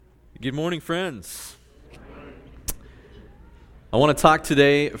Good morning, friends. I want to talk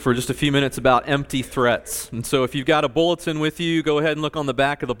today for just a few minutes about empty threats. And so if you've got a bulletin with you, go ahead and look on the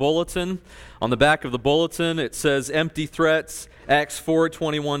back of the bulletin. On the back of the bulletin, it says empty threats, Acts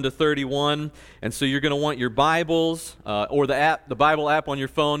 4:21-31. And so you're going to want your Bibles or the Bible app on your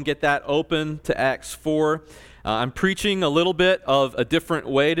phone, get that open to Acts 4. I'm preaching a little bit of a different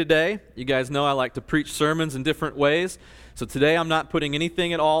way today. You guys know I like to preach sermons in different ways. So today I'm not putting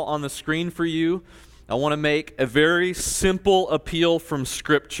anything at all on the screen for you. I want to make a very simple appeal from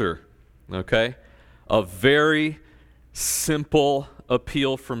Scripture, okay? A very simple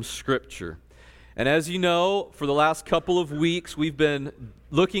appeal from Scripture. And as you know, for the last couple of weeks, we've been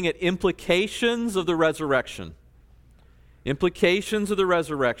looking at implications of the resurrection. Implications of the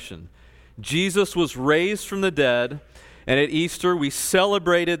resurrection. Jesus was raised from the dead, and at Easter we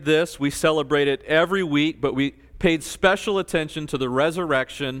celebrated this. We celebrate it every week, but we paid special attention to the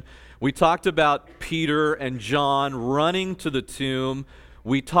resurrection. We talked about Peter and John running to the tomb.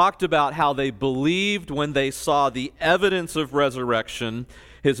 We talked about how they believed when they saw the evidence of resurrection.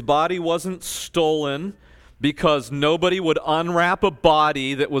 His body wasn't stolen because nobody would unwrap a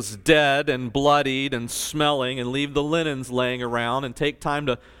body that was dead and bloodied and smelling and leave the linens laying around and take time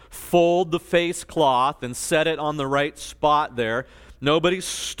to fold the face cloth and set it on the right spot there. Nobody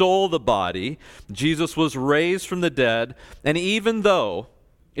stole the body. Jesus was raised from the dead. And even though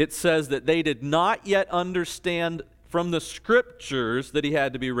it says that they did not yet understand from the Scriptures that he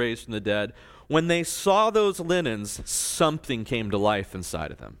had to be raised from the dead, when they saw those linens, something came to life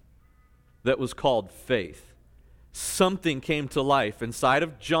inside of them that was called faith. Something came to life inside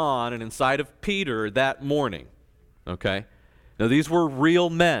of John and inside of Peter that morning. Okay? Now these were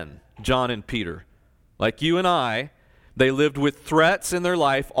real men, John and Peter. Like you and I, they lived with threats in their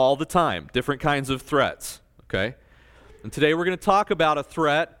life all the time, different kinds of threats, okay? And today we're going to talk about a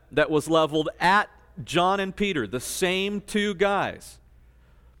threat that was leveled at John and Peter, the same two guys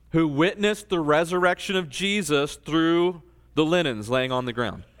who witnessed the resurrection of Jesus through the linens laying on the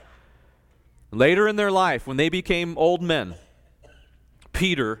ground. Later in their life, when they became old men,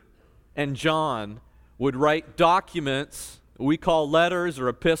 Peter and John would write documents we call letters or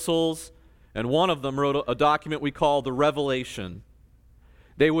epistles, and one of them wrote a document we call the Revelation.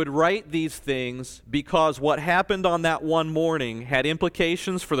 They would write these things because what happened on that one morning had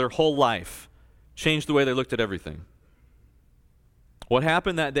implications for their whole life, changed the way they looked at everything. What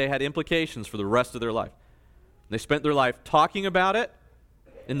happened that day had implications for the rest of their life. They spent their life talking about it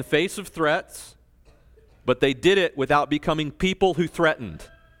in the face of threats, but they did it without becoming people who threatened.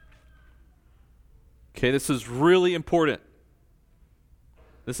 Okay, this is really important.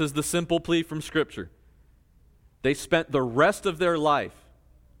 This is the simple plea from Scripture. They spent the rest of their life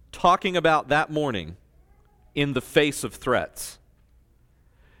talking about that morning in the face of threats.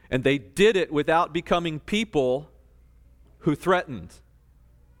 And they did it without becoming people who threatened.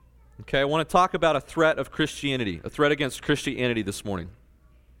 Okay, I want to talk about a threat of Christianity, a threat against Christianity this morning.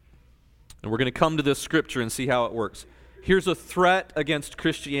 And we're going to come to this Scripture and see how it works. Here's a threat against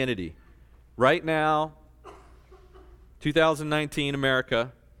Christianity. Right now, 2019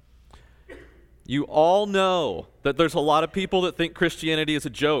 America, you all know that there's a lot of people that think Christianity is a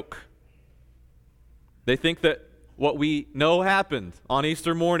joke. They think that what we know happened on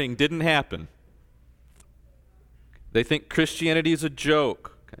Easter morning didn't happen. They think Christianity is a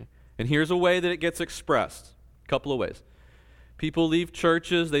joke. Okay? And here's a way that it gets expressed. A couple of ways. People leave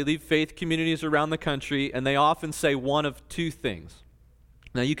churches, they leave faith communities around the country, and they often say one of two things.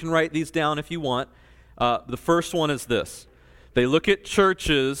 Now you can write these down if you want. The first one is this. They look at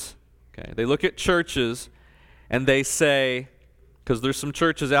churches, and they say, because there's some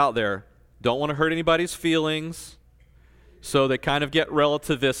churches out there, don't want to hurt anybody's feelings, so they kind of get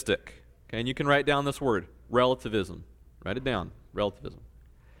relativistic. Okay, and you can write down this word, relativism. Write it down, relativism.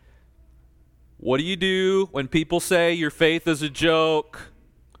 What do you do when people say your faith is a joke?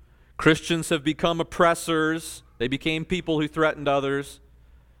 Christians have become oppressors. They became people who threatened others.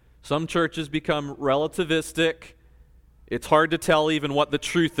 Some churches become relativistic. It's hard to tell even what the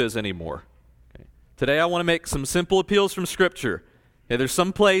truth is anymore. Okay. Today I want to make some simple appeals from Scripture. Okay, there's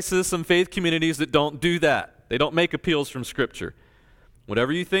some places, some faith communities that don't do that. They don't make appeals from Scripture.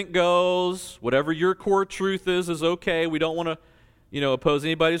 Whatever you think goes, whatever your core truth is okay. We don't want to, oppose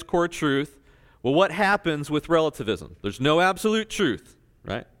anybody's core truth. Well, what happens with relativism? There's no absolute truth,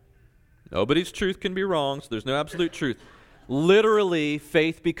 right? Nobody's truth can be wrong, so there's no absolute truth. Literally,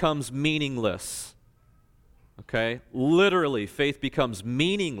 faith becomes meaningless. Okay? Literally, faith becomes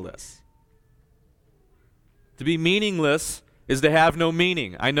meaningless. To be meaningless is to have no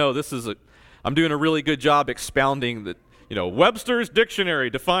meaning. I know I'm doing a really good job expounding that Webster's dictionary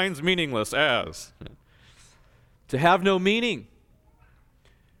defines meaningless as. To have no meaning.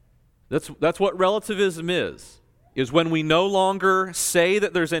 That's what relativism is when we no longer say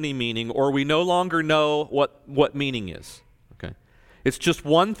that there's any meaning, or we no longer know what meaning is. Okay? It's just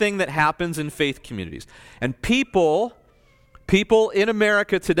one thing that happens in faith communities. And people in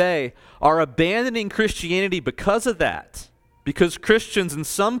America today are abandoning Christianity because of that. Because Christians in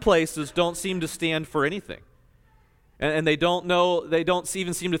some places don't seem to stand for anything. And they don't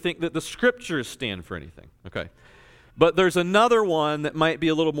even seem to think that the Scriptures stand for anything. Okay? But there's another one that might be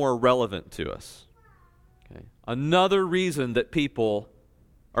a little more relevant to us. Okay? Another reason that people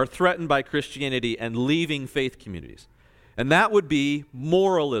are threatened by Christianity and leaving faith communities. And that would be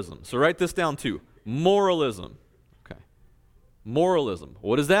moralism. So write this down too. Moralism. Okay. Moralism.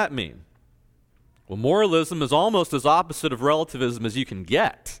 What does that mean? Well, moralism is almost as opposite of relativism as you can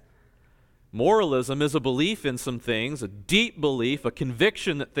get. Moralism is a belief in some things, a deep belief, a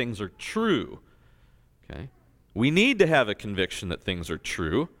conviction that things are true. Okay? We need to have a conviction that things are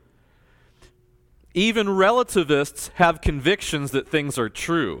true. Even relativists have convictions that things are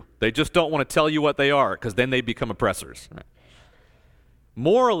true. They just don't want to tell you what they are, because then they become oppressors. Right?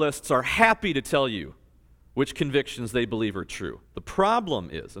 Moralists are happy to tell you which convictions they believe are true. The problem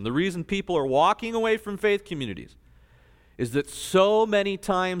is, and the reason people are walking away from faith communities, is that so many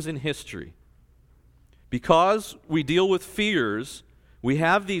times in history, because we deal with fears, we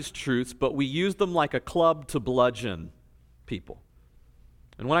have these truths, but we use them like a club to bludgeon people.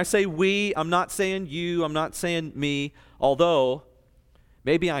 And when I say we, I'm not saying you, I'm not saying me, although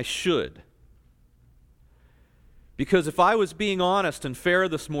maybe I should. Because if I was being honest and fair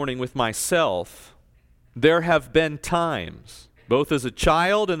this morning with myself, there have been times, both as a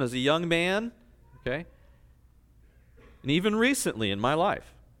child and as a young man, okay, and even recently in my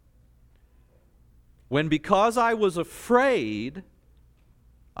life, when because I was afraid,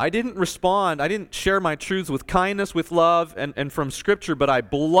 I didn't respond, I didn't share my truths with kindness, with love, and from Scripture, but I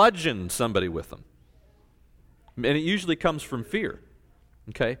bludgeoned somebody with them. And it usually comes from fear.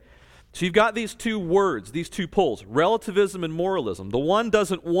 Okay? So you've got these two words, these two poles, relativism and moralism. The one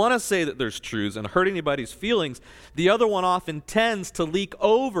doesn't want to say that there's truths and hurt anybody's feelings. The other one often tends to leak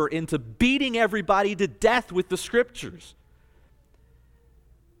over into beating everybody to death with the Scriptures.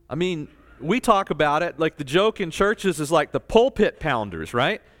 I mean, we talk about it like the joke in churches is like the pulpit pounders,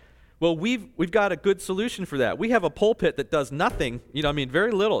 right? Well, we've got a good solution for that. We have a pulpit that does nothing,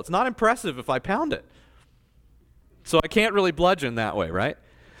 very little. It's not impressive if I pound it. So I can't really bludgeon that way, right?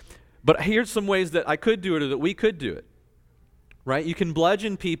 But here's some ways that I could do it or that we could do it, right? You can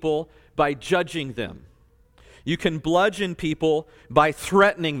bludgeon people by judging them. You can bludgeon people by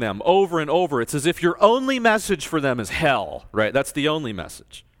threatening them over and over. It's as if your only message for them is hell, right? That's the only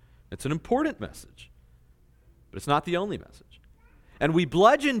message. It's an important message, but it's not the only message. And we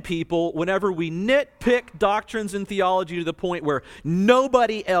bludgeon people whenever we nitpick doctrines and theology to the point where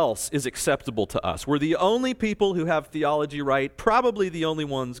nobody else is acceptable to us. We're the only people who have theology right, probably the only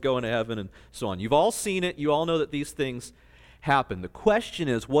ones going to heaven, and so on. You've all seen it. You all know that these things happen. The question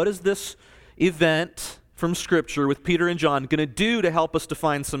is, what is this event from Scripture with Peter and John going to do to help us to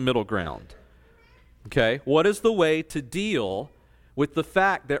find some middle ground? Okay? What is the way to deal with the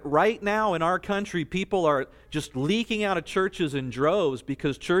fact that right now in our country, people are just leaking out of churches in droves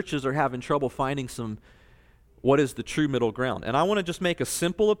because churches are having trouble finding what is the true middle ground? And I want to just make a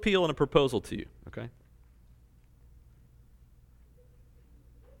simple appeal and a proposal to you, okay?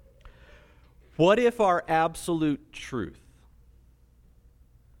 What if our absolute truth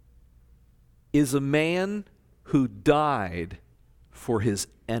is a man who died for his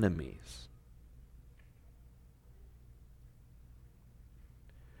enemies?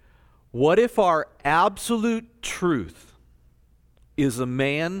 What if our absolute truth is a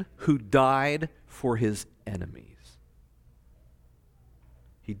man who died for his enemies?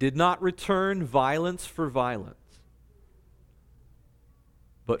 He did not return violence for violence,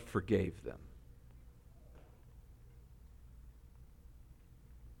 but forgave them.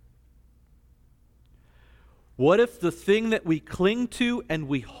 What if the thing that we cling to and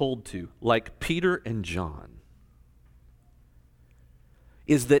we hold to, like Peter and John,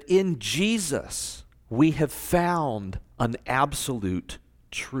 is that in Jesus we have found an absolute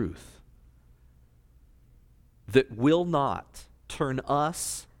truth that will not turn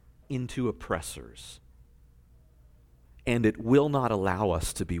us into oppressors, and it will not allow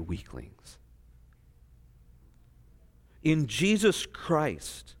us to be weaklings. In Jesus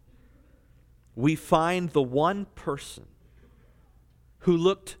Christ, we find the one person who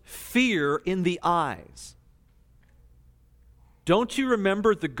looked fear in the eyes. Don't you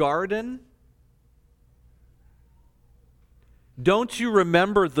remember the garden? Don't you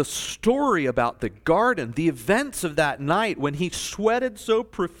remember the story about the garden, the events of that night when he sweated so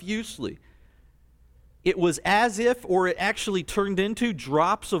profusely? It was as if, or it actually turned into,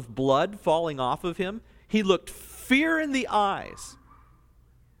 drops of blood falling off of him. He looked fear in the eyes.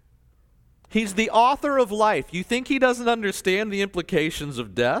 He's the author of life. You think he doesn't understand the implications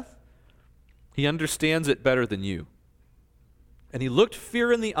of death? He understands it better than you. And he looked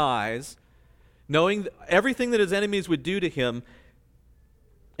fear in the eyes, knowing everything that his enemies would do to him,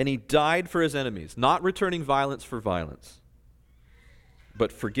 and he died for his enemies, not returning violence for violence,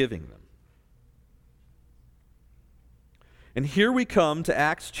 but forgiving them. And here we come to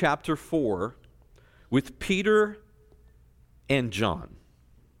Acts chapter 4 with Peter and John.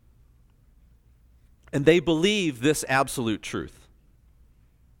 And they believe this absolute truth.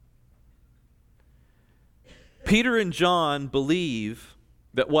 Peter and John believe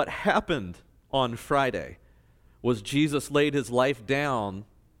that what happened on Friday was Jesus laid his life down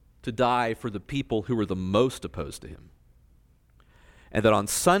to die for the people who were the most opposed to him. And that on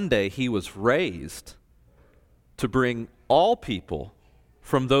Sunday he was raised to bring all people,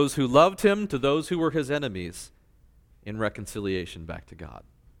 from those who loved him to those who were his enemies, in reconciliation back to God.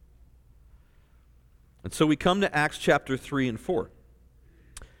 And so we come to Acts chapter 3 and 4.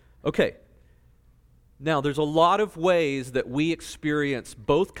 Okay. Now, there's a lot of ways that we experience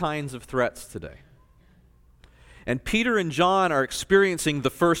both kinds of threats today. And Peter and John are experiencing the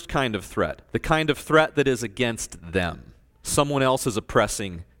first kind of threat, the kind of threat that is against them. Someone else is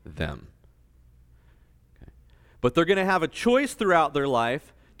oppressing them. Okay. But they're going to have a choice throughout their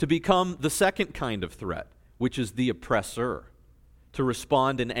life to become the second kind of threat, which is the oppressor, to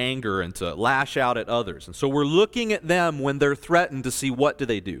respond in anger and to lash out at others. And so we're looking at them when they're threatened to see what do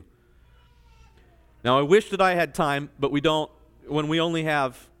they do. Now, I wish that I had time, but we don't. When we only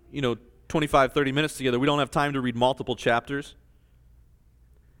have, 25, 30 minutes together, we don't have time to read multiple chapters.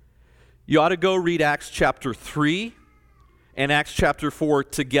 You ought to go read Acts chapter 3 and Acts chapter 4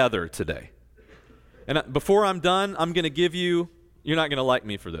 together today. And before I'm done, I'm going to give you, you're not going to like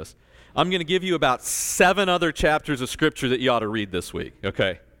me for this, I'm going to give you about 7 other chapters of Scripture that you ought to read this week,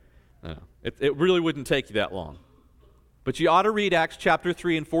 okay? It really wouldn't take you that long. But you ought to read Acts chapter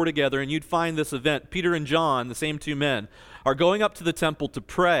 3 and 4 together, and you'd find this event. Peter and John, the same two men, are going up to the temple to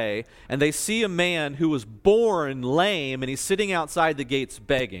pray, and they see a man who was born lame, and he's sitting outside the gates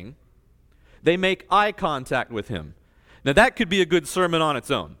begging. They make eye contact with him. Now, that could be a good sermon on its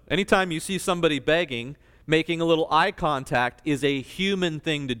own. Anytime you see somebody begging, making a little eye contact is a human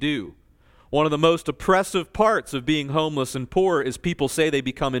thing to do. One of the most oppressive parts of being homeless and poor is people say they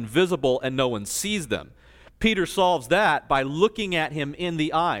become invisible and no one sees them. Peter solves that by looking at him in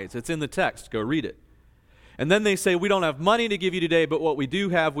the eyes. It's in the text. Go read it. And then they say, we don't have money to give you today, but what we do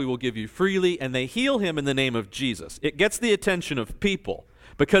have, we will give you freely. And they heal him in the name of Jesus. It gets the attention of people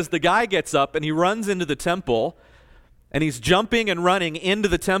because the guy gets up and he runs into the temple and he's jumping and running into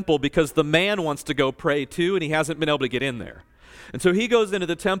the temple because the man wants to go pray too and he hasn't been able to get in there. And so he goes into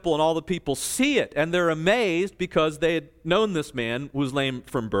the temple and all the people see it and they're amazed because they had known this man who was lame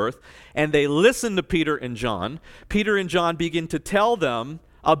from birth, and they listen to Peter and John. Peter and John begin to tell them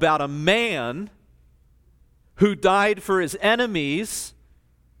about a man who died for his enemies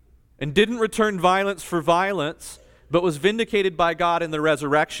and didn't return violence for violence, but was vindicated by God in the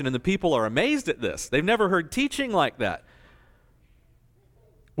resurrection, and the people are amazed at this. They've never heard teaching like that.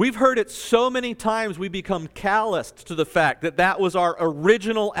 We've heard it so many times we become calloused to the fact that that was our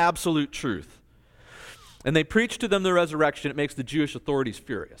original absolute truth. And they preach to them the resurrection. It makes the Jewish authorities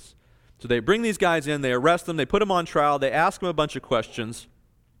furious. So they bring these guys in, they arrest them, they put them on trial, they ask them a bunch of questions,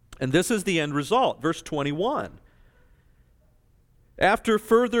 and this is the end result. Verse 21. After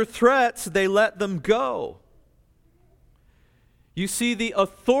further threats, they let them go. You see, the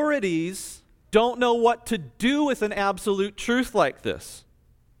authorities don't know what to do with an absolute truth like this.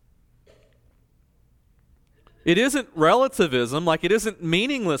 It isn't relativism, like it isn't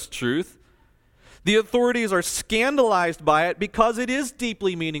meaningless truth. The authorities are scandalized by it because it is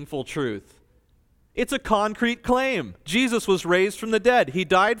deeply meaningful truth. It's a concrete claim. Jesus was raised from the dead. He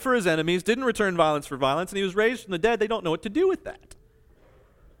died for his enemies, didn't return violence for violence, and he was raised from the dead. They don't know what to do with that.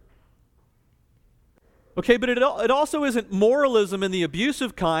 Okay, but it also isn't moralism in the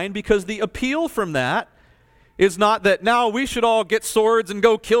abusive kind, because the appeal from that is not that now we should all get swords and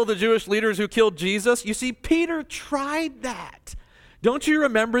go kill the Jewish leaders who killed Jesus. You see, Peter tried that. Don't you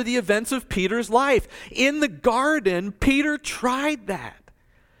remember the events of Peter's life? In the garden, Peter tried that.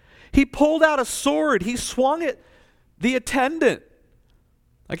 He pulled out a sword. He swung at the attendant.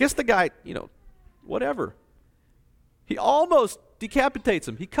 I guess the guy, whatever. He almost decapitates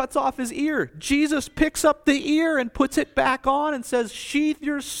him. He cuts off his ear. Jesus picks up the ear and puts it back on and says, sheath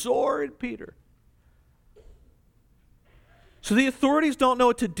your sword, Peter. So the authorities don't know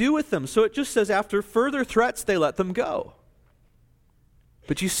what to do with them. So it just says after further threats, they let them go.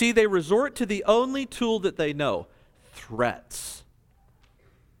 But you see, they resort to the only tool that they know, threats.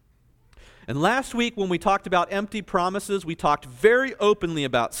 And last week when we talked about empty promises, we talked very openly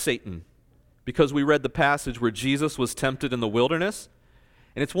about Satan because we read the passage where Jesus was tempted in the wilderness.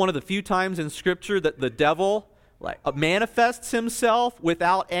 And it's one of the few times in Scripture that the devil manifests himself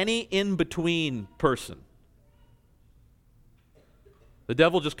without any in-between person. The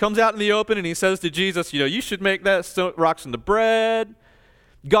devil just comes out in the open and he says to Jesus, you should make that rocks into bread.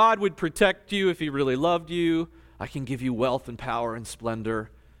 God would protect you if he really loved you. I can give you wealth and power and splendor.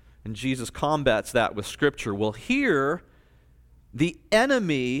 And Jesus combats that with Scripture. Well, here, the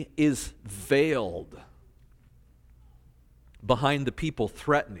enemy is veiled behind the people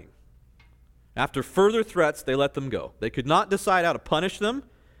threatening. After further threats, they let them go. They could not decide how to punish them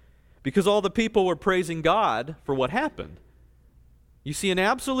because all the people were praising God for what happened. You see an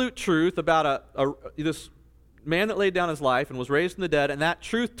absolute truth about this man that laid down his life and was raised from the dead, and that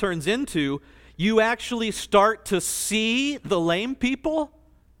truth turns into you actually start to see the lame people.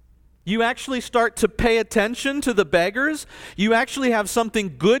 You actually start to pay attention to the beggars. You actually have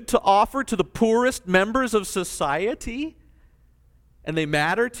something good to offer to the poorest members of society, and they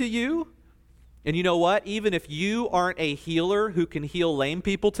matter to you. And you know what? Even if you aren't a healer who can heal lame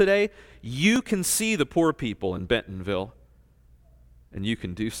people today, you can see the poor people in Bentonville, and you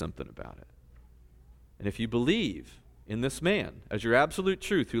can do something about it. And if you believe in this man as your absolute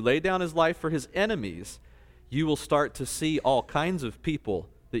truth who laid down his life for his enemies, you will start to see all kinds of people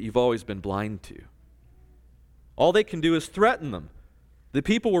that you've always been blind to. All they can do is threaten them. The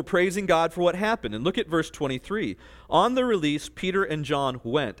people were praising God for what happened. And look at verse 23. On the release, Peter and John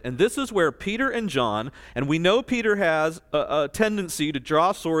went. And this is where Peter and John, and we know Peter has a tendency to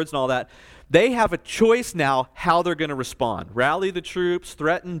draw swords and all that, they have a choice now how they're going to respond. Rally the troops,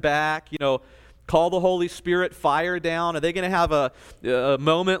 threaten back, call the Holy Spirit, fire down. Are they going to have a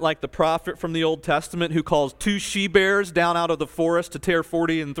moment like the prophet from the Old Testament who calls 2 she-bears down out of the forest to tear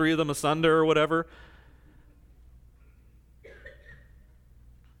 40 and 3 of them asunder or whatever?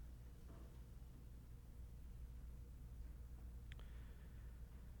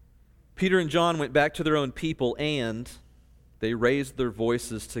 Peter and John went back to their own people and they raised their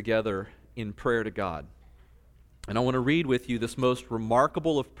voices together in prayer to God. And I want to read with you this most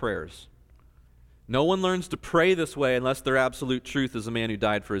remarkable of prayers. No one learns to pray this way unless their absolute truth is a man who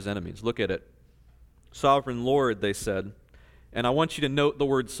died for his enemies. Look at it. Sovereign Lord, they said. And I want you to note the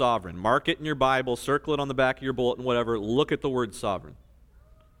word sovereign. Mark it in your Bible, circle it on the back of your bulletin, whatever. Look at the word sovereign.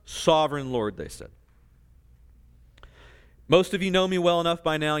 Sovereign Lord, they said. Most of you know me well enough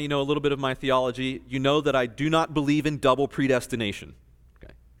by now. You know a little bit of my theology. You know that I do not believe in double predestination.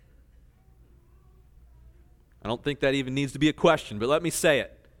 Okay. I don't think that even needs to be a question, but let me say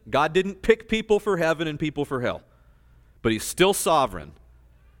it. God didn't pick people for heaven and people for hell, but he's still sovereign.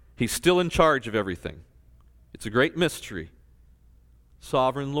 He's still in charge of everything. It's a great mystery.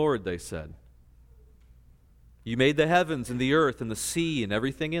 Sovereign Lord, they said. You made the heavens and the earth and the sea and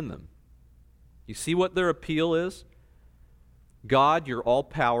everything in them. You see what their appeal is? God, you're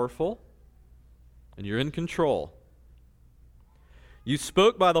all-powerful, and you're in control. You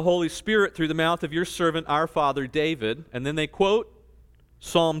spoke by the Holy Spirit through the mouth of your servant, our father David, and then they quote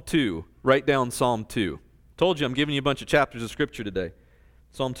Psalm 2. Write down Psalm 2. Told you I'm giving you a bunch of chapters of Scripture today.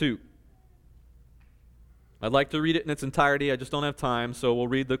 Psalm 2. I'd like to read it in its entirety. I just don't have time, so we'll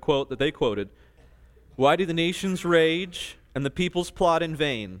read the quote that they quoted. Why do the nations rage and the peoples plot in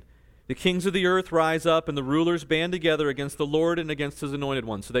vain? The kings of the earth rise up and the rulers band together against the Lord and against his anointed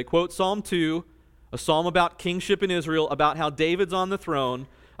one. So they quote Psalm 2, a psalm about kingship in Israel, about how David's on the throne,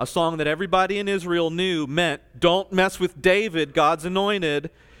 a song that everybody in Israel knew meant, don't mess with David, God's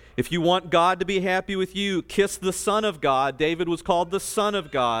anointed. If you want God to be happy with you, kiss the Son of God. David was called the Son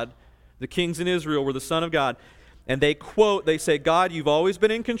of God. The kings in Israel were the Son of God. And they quote, they say, God, you've always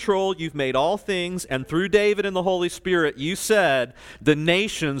been in control. You've made all things. And through David and the Holy Spirit, you said the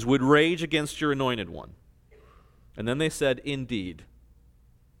nations would rage against your anointed one. And then they said, indeed.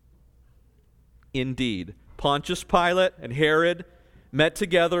 Indeed. Pontius Pilate and Herod met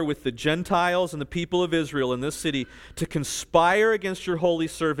together with the Gentiles and the people of Israel in this city to conspire against your holy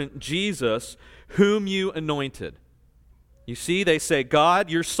servant Jesus, whom you anointed. You see, they say, God,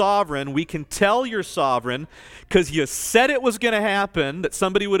 you're sovereign. We can tell you're sovereign because you said it was going to happen, that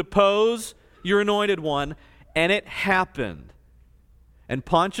somebody would oppose your anointed one, and it happened. And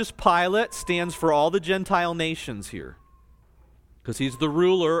Pontius Pilate stands for all the Gentile nations here. because he's the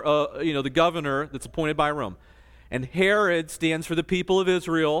ruler, the governor that's appointed by Rome. And Herod stands for the people of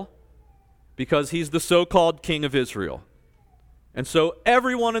Israel because he's the so-called king of Israel. And so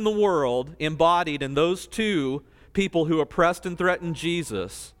everyone in the world embodied in those two people who oppressed and threatened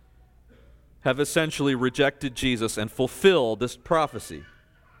Jesus have essentially rejected Jesus and fulfilled this prophecy.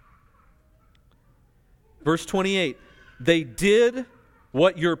 Verse 28, they did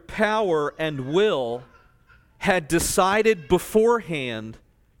what your power and will had decided beforehand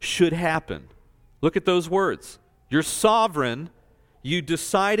should happen. Look at those words. You're sovereign. You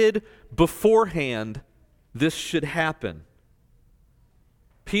decided beforehand this should happen.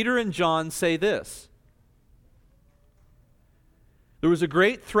 Peter and John say this. There was a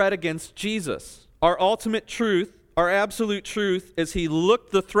great threat against Jesus. Our ultimate truth, our absolute truth, is he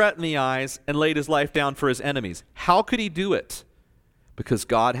looked the threat in the eyes and laid his life down for his enemies. How could he do it? Because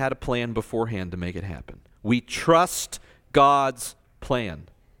God had a plan beforehand to make it happen. We trust God's plan.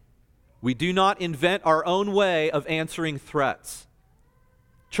 We do not invent our own way of answering threats.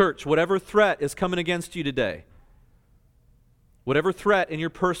 Church, whatever threat is coming against you today, whatever threat in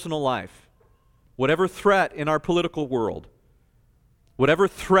your personal life, whatever threat in our political world, whatever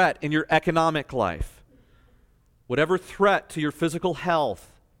threat in your economic life, whatever threat to your physical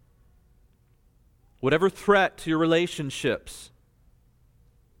health, whatever threat to your relationships,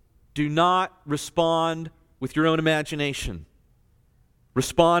 do not respond with your own imagination.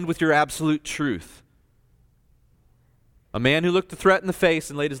 Respond with your absolute truth. A man who looked the threat in the face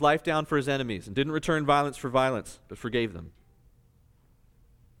and laid his life down for his enemies and didn't return violence for violence, but forgave them.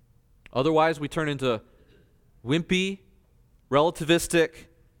 Otherwise, we turn into wimpy, relativistic,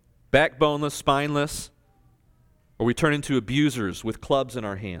 backboneless, spineless, or we turn into abusers with clubs in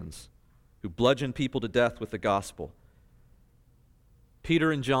our hands who bludgeon people to death with the gospel.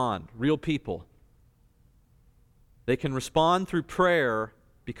 Peter and John, real people. They can respond through prayer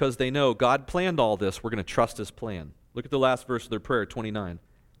because they know God planned all this. We're going to trust his plan. Look at the last verse of their prayer, 29.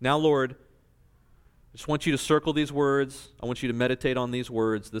 Now, Lord, I just want you to circle these words. I want you to meditate on these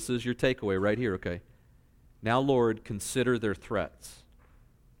words. This is your takeaway right here, okay? Now, Lord, consider their threats.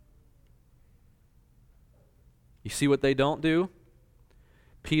 You see what they don't do?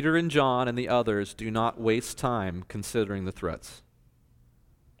 Peter and John and the others do not waste time considering the threats.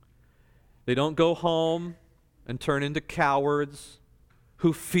 They don't go home and turn into cowards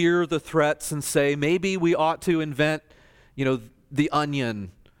who fear the threats and say, maybe we ought to invent, The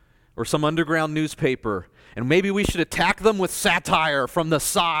Onion or some underground newspaper, and maybe we should attack them with satire from the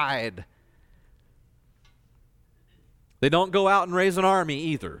side. They don't go out and raise an army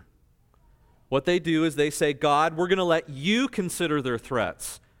either. What they do is they say, God, we're going to let you consider their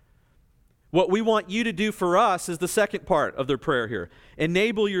threats. What we want you to do for us is the second part of their prayer here.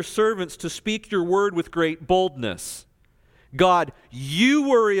 Enable your servants to speak your word with great boldness. God, you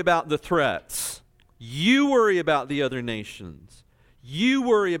worry about the threats. You worry about the other nations. You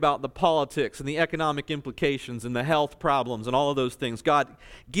worry about the politics and the economic implications and the health problems and all of those things. God,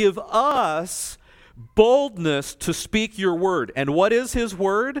 give us boldness to speak your word. And what is his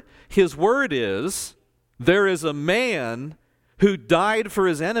word? His word is, there is a man who died for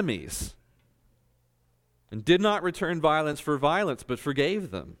his enemies and did not return violence for violence, but forgave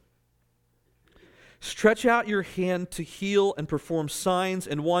them. Stretch out your hand to heal and perform signs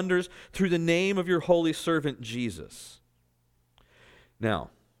and wonders through the name of your holy servant Jesus.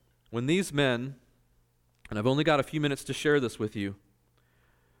 Now, when these men, and I've only got a few minutes to share this with you,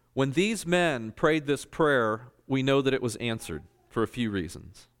 when these men prayed this prayer, we know that it was answered for a few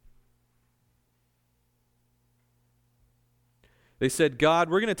reasons. They said, God,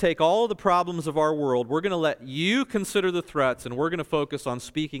 we're going to take all of the problems of our world, we're going to let you consider the threats, and we're going to focus on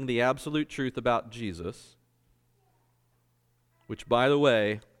speaking the absolute truth about Jesus, which, by the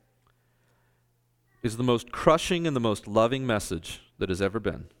way, is the most crushing and the most loving message that has ever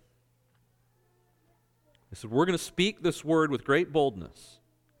been. They said, we're going to speak this word with great boldness.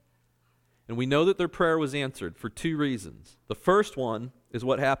 And we know that their prayer was answered for two reasons. The first one is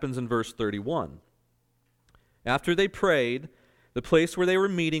what happens in verse 31. After they prayed, the place where they were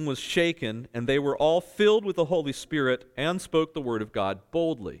meeting was shaken, and they were all filled with the Holy Spirit and spoke the word of God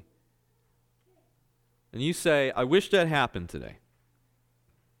boldly. And you say, I wish that happened today.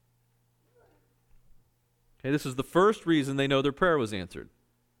 Okay, this is the first reason they know their prayer was answered.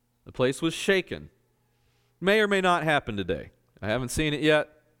 The place was shaken. May or may not happen today. I haven't seen it yet.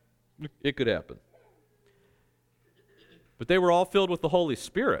 It could happen. But they were all filled with the Holy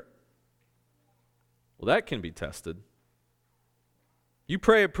Spirit. Well, that can be tested. You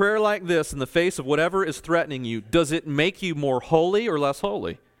pray a prayer like this in the face of whatever is threatening you. Does it make you more holy or less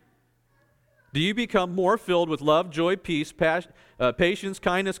holy? Do you become more filled with love, joy, peace, patience,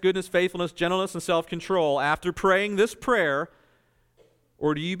 kindness, goodness, faithfulness, gentleness, and self-control after praying this prayer?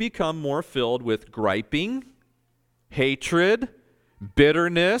 Or do you become more filled with griping, hatred,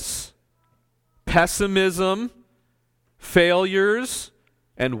 bitterness, pessimism, failures,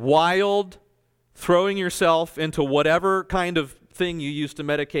 and wild throwing yourself into whatever kind of thing you use to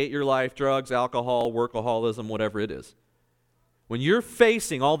medicate your life, drugs, alcohol, workaholism, whatever it is? When you're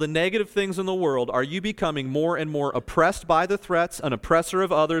facing all the negative things in the world, are you becoming more and more oppressed by the threats, an oppressor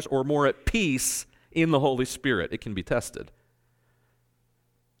of others, or more at peace in the Holy Spirit? It can be tested.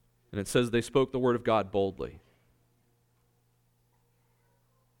 And it says they spoke the word of God boldly.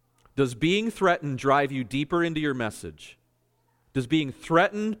 Does being threatened drive you deeper into your message? Does being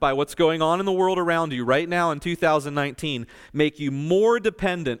threatened by what's going on in the world around you right now in 2019 make you more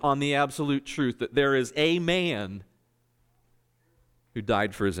dependent on the absolute truth that there is a man who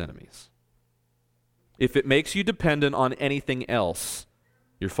died for his enemies? If it makes you dependent on anything else,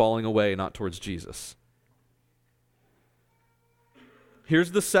 you're falling away, not towards Jesus.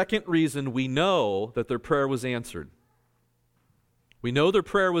 Here's the second reason we know that their prayer was answered. We know their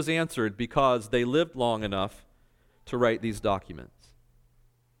prayer was answered because they lived long enough to write these documents.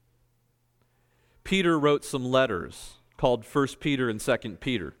 Peter wrote some letters called 1 Peter and 2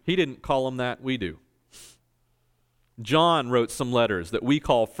 Peter. He didn't call them that, we do. John wrote some letters that we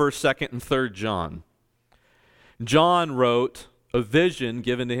call 1st, 2nd, and 3rd John. John wrote a vision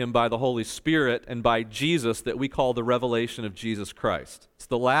given to him by the Holy Spirit and by Jesus that we call the revelation of Jesus Christ. It's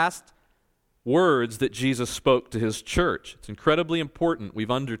the last words that Jesus spoke to his church. It's incredibly important. We've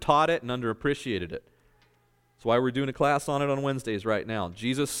undertaught it and underappreciated it. That's why we're doing a class on it on Wednesdays right now.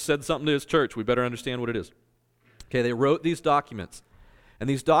 Jesus said something to his church. We better understand what it is. Okay, they wrote these documents. And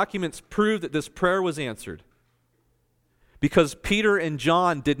these documents prove that this prayer was answered. Because Peter and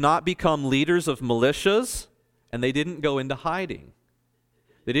John did not become leaders of militias, and they didn't go into hiding.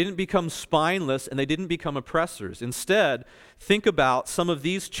 They didn't become spineless, and they didn't become oppressors. Instead, think about some of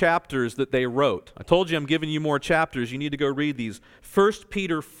these chapters that they wrote. I told you I'm giving you more chapters. You need to go read these. 1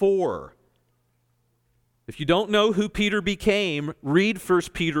 Peter 4. If you don't know who Peter became, read 1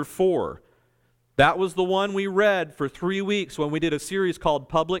 Peter 4. That was the one we read for 3 weeks when we did a series called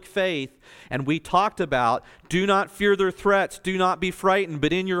Public Faith, and we talked about, do not fear their threats, do not be frightened,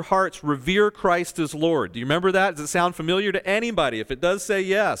 but in your hearts revere Christ as Lord. Do you remember that? Does it sound familiar to anybody? If it does, say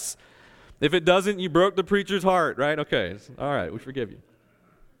yes. If it doesn't, you broke the preacher's heart, right? Okay, all right, we forgive you.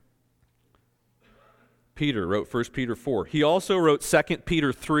 Peter wrote 1 Peter 4. He also wrote 2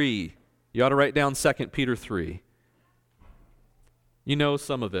 Peter 3. You ought to write down 2 Peter 3. You know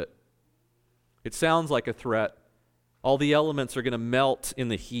some of it. It sounds like a threat. All the elements are going to melt in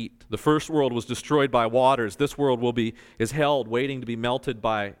the heat. The first world was destroyed by waters. This world is held, waiting to be melted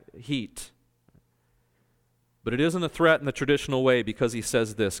by heat. But it isn't a threat in the traditional way because he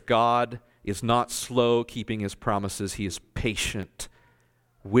says this: God is not slow keeping his promises. He is patient,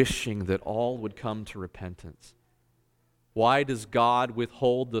 wishing that all would come to repentance. Why does God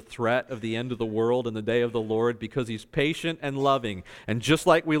withhold the threat of the end of the world in the day of the Lord? Because he's patient and loving. And just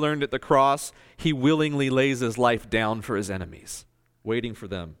like we learned at the cross, he willingly lays his life down for his enemies, waiting for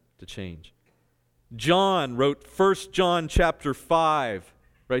them to change. John wrote 1 John chapter 5.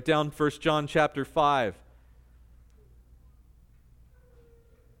 Write down 1 John chapter 5.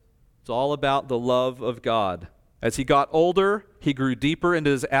 It's all about the love of God. As he got older, he grew deeper into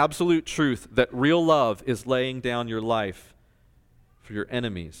his absolute truth that real love is laying down your life for your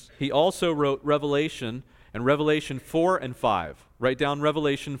enemies. He also wrote Revelation and Revelation 4 and 5. Write down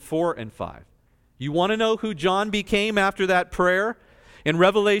Revelation 4 and 5. You want to know who John became after that prayer? In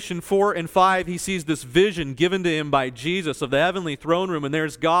Revelation 4 and 5, he sees this vision given to him by Jesus of the heavenly throne room, and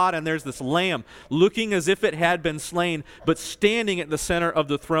there's God and there's this lamb looking as if it had been slain, but standing at the center of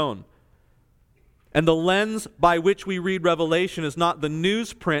the throne. And the lens by which we read Revelation is not the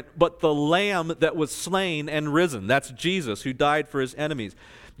newsprint, but the Lamb that was slain and risen. That's Jesus who died for his enemies.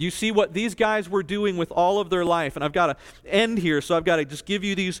 You see what these guys were doing with all of their life. And I've got to end here, so I've got to just give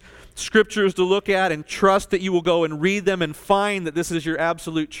you these scriptures to look at and trust that you will go and read them and find that this is your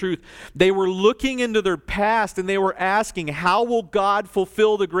absolute truth. They were looking into their past and they were asking, how will God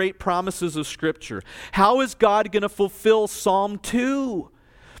fulfill the great promises of Scripture? How is God going to fulfill Psalm 2?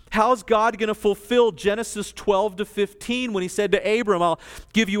 How's God going to fulfill Genesis 12 to 15 when he said to Abram, I'll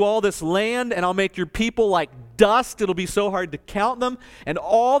give you all this land and I'll make your people like dust. It'll be so hard to count them, and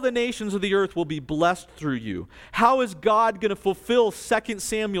all the nations of the earth will be blessed through you. How is God going to fulfill 2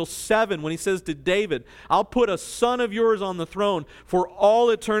 Samuel 7 when he says to David, I'll put a son of yours on the throne for all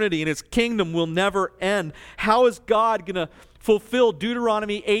eternity and his kingdom will never end? How is God going to fulfill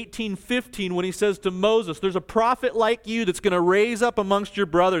Deuteronomy 18:15 when he says to Moses, there's a prophet like you that's going to raise up amongst your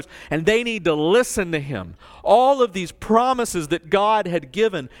brothers, and they need to listen to him. All of these promises that God had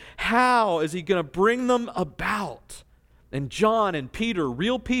given, how is he going to bring them about? And John and Peter,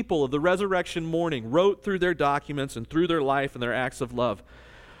 real people of the resurrection morning, wrote through their documents and through their life and their acts of love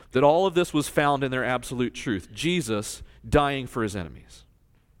that all of this was found in their absolute truth. Jesus dying for his enemies.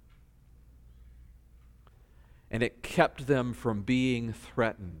 And it kept them from being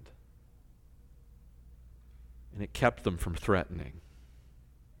threatened. And it kept them from threatening.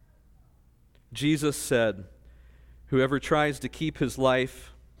 Jesus said, whoever tries to keep his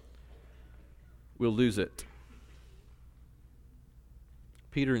life will lose it.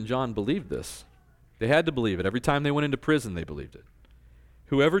 Peter and John believed this. They had to believe it. Every time they went into prison, they believed it.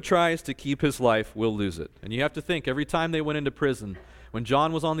 Whoever tries to keep his life will lose it. And you have to think, every time they went into prison, when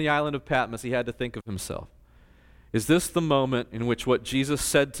John was on the island of Patmos, he had to think of himself. Is this the moment in which what Jesus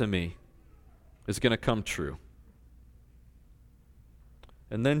said to me is going to come true?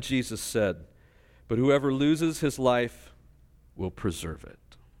 And then Jesus said, but whoever loses his life will preserve it.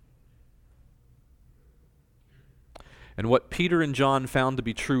 And what Peter and John found to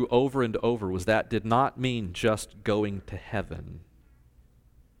be true over and over was that did not mean just going to heaven.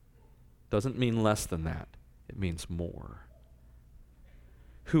 Doesn't mean less than that. It means more.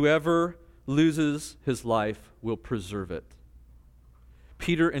 Whoever loses his life will preserve it.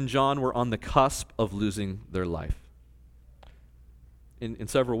 Peter and John were on the cusp of losing their life in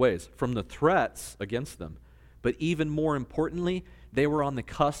several ways, from the threats against them. But even more importantly, they were on the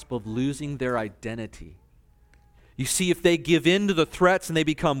cusp of losing their identity. You see, if they give in to the threats and they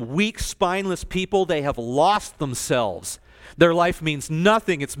become weak, spineless people, they have lost themselves. Their life means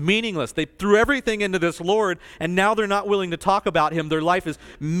nothing. It's meaningless. They threw everything into this Lord, and now they're not willing to talk about him. Their life is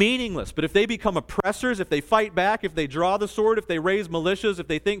meaningless. But if they become oppressors, if they fight back, if they draw the sword, if they raise militias, if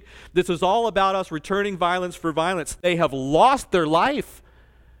they think this is all about us returning violence for violence, they have lost their life,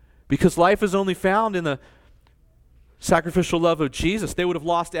 because life is only found in the sacrificial love of Jesus. They would have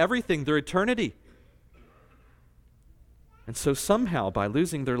lost everything, their eternity. And so somehow, by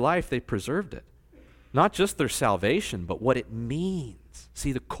losing their life, they preserved it. Not just their salvation, but what it means.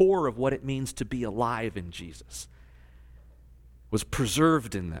 See, the core of what it means to be alive in Jesus was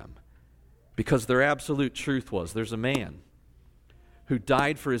preserved in them, because their absolute truth was there's a man who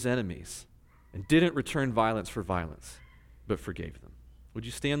died for his enemies and didn't return violence for violence, but forgave them. Would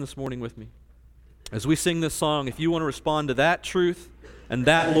you stand this morning with me? As we sing this song, if you want to respond to that truth and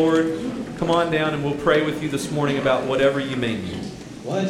that Lord, come on down and we'll pray with you this morning about whatever you may need.